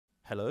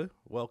Hello,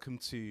 welcome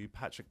to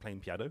Patrick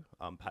Playing Piano.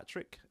 I'm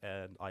Patrick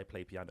and I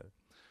play piano.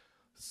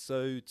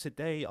 So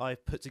today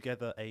I've put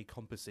together a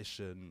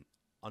composition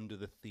under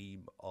the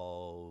theme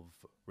of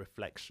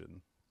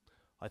reflection.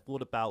 I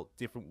thought about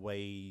different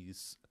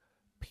ways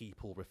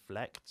people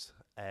reflect,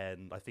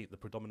 and I think the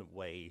predominant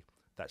way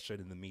that's shown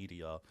in the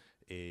media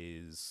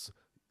is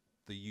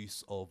the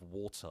use of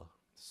water.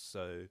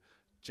 So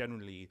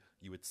generally,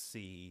 you would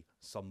see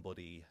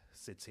somebody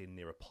sitting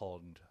near a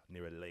pond,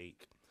 near a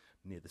lake,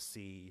 near the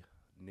sea,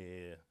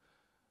 near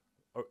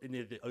or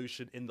near the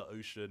ocean, in the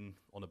ocean,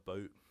 on a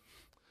boat,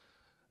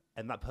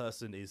 and that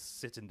person is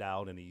sitting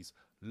down and he's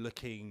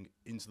looking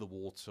into the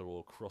water or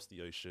across the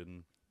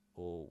ocean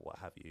or what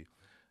have you,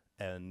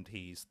 and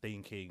he's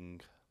thinking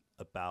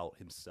about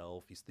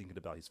himself, he's thinking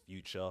about his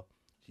future,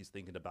 he's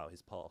thinking about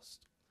his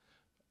past.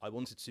 I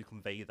wanted to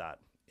convey that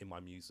in my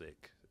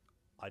music.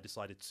 I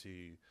decided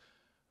to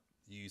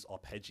use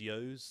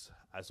arpeggios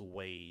as a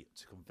way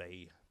to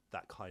convey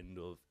that kind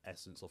of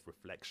essence of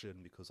reflection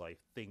because I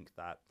think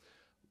that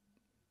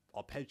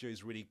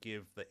arpeggios really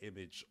give the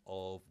image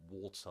of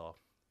water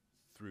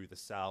through the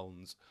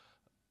sounds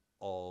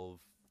of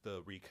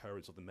the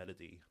recurrence of the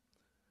melody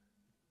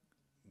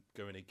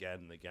going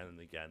again and again and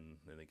again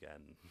and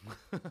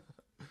again.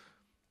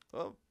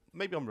 Well,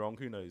 maybe I'm wrong,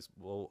 who knows?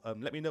 Well,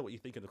 let me know what you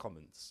think in the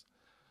comments.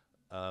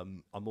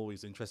 I'm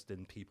always interested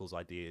in people's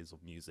ideas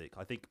of music.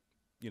 I think,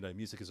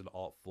 music is an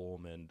art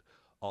form, and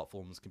art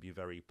forms can be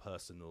very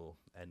personal,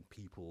 and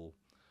people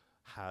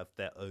have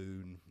their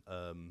own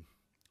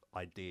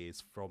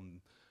ideas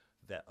from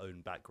their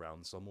own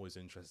background. So I'm always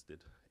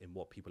interested in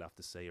what people have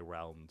to say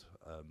around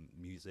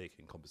music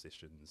and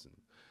compositions. And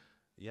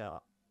yeah,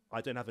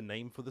 I don't have a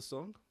name for the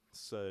song.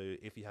 So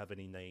if you have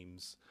any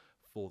names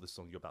for the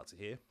song you're about to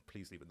hear,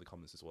 please leave it in the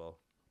comments as well.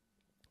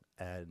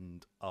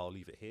 And I'll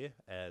leave it here,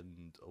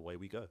 and away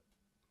we go.